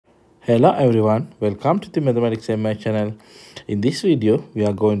Hello everyone, welcome to the Mathematics MI channel. In this video, we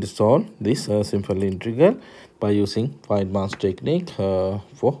are going to solve this simple integral by using Feynman's technique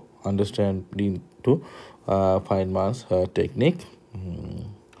for understanding to Feynman's technique.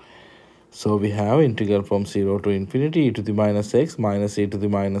 So we have integral from 0 to infinity e to the minus x minus e to the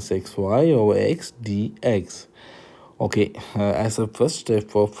minus xy over x dx. Okay, as a first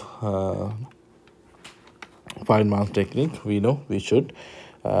step of Feynman's technique, we know we should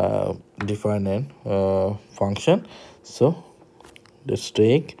define a function. So let's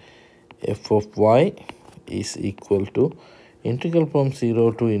take f of y is equal to integral from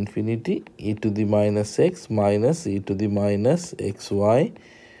 0 to infinity e to the minus x minus e to the minus xy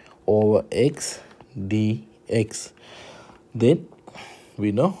over x dx. Then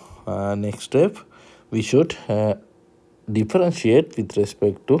we know next step we should differentiate with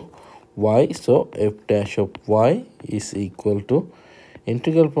respect to y. So f dash of y is equal to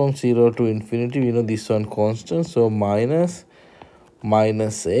integral from 0 to infinity, we know this one constant, so minus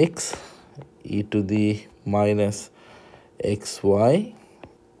x e to the minus xy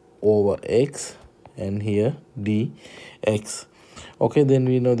over x and here dx. Okay, then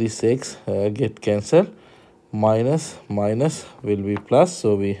we know this x get cancelled, minus will be plus,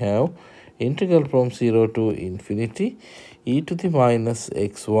 so we have integral from 0 to infinity e to the minus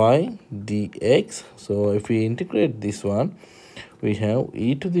xy dx. So if we integrate this one, we have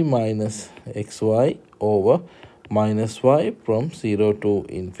e to the minus xy over minus y from 0 to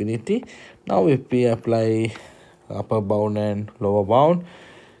infinity. Now if we apply upper bound and lower bound,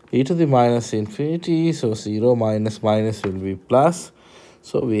 e to the minus infinity, so 0 minus will be plus.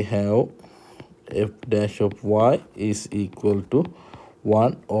 So we have f dash of y is equal to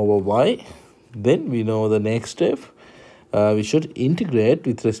 1 over y. Then we know the next step, we should integrate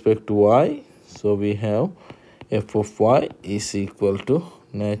with respect to y. So we have f of y is equal to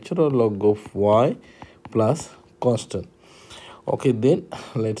natural log of y plus constant. Okay, then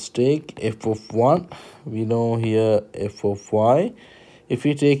let's take f of 1. We know here f of y. If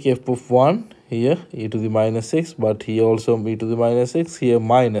we take f of 1 here, e to the minus x, but here also e to the minus x, here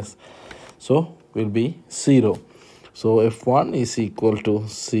minus, so will be 0. So f1 is equal to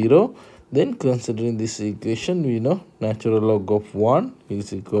 0. Then considering this equation, we know natural log of 1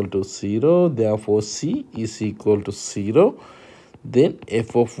 is equal to 0. Therefore, c is equal to 0. Then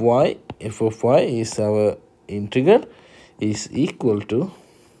f of y is our integral, is equal to,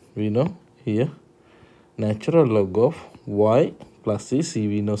 we know here, natural log of y plus c,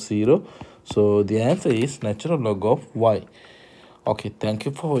 we know 0. So the answer is natural log of y. Okay, thank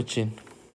you for watching.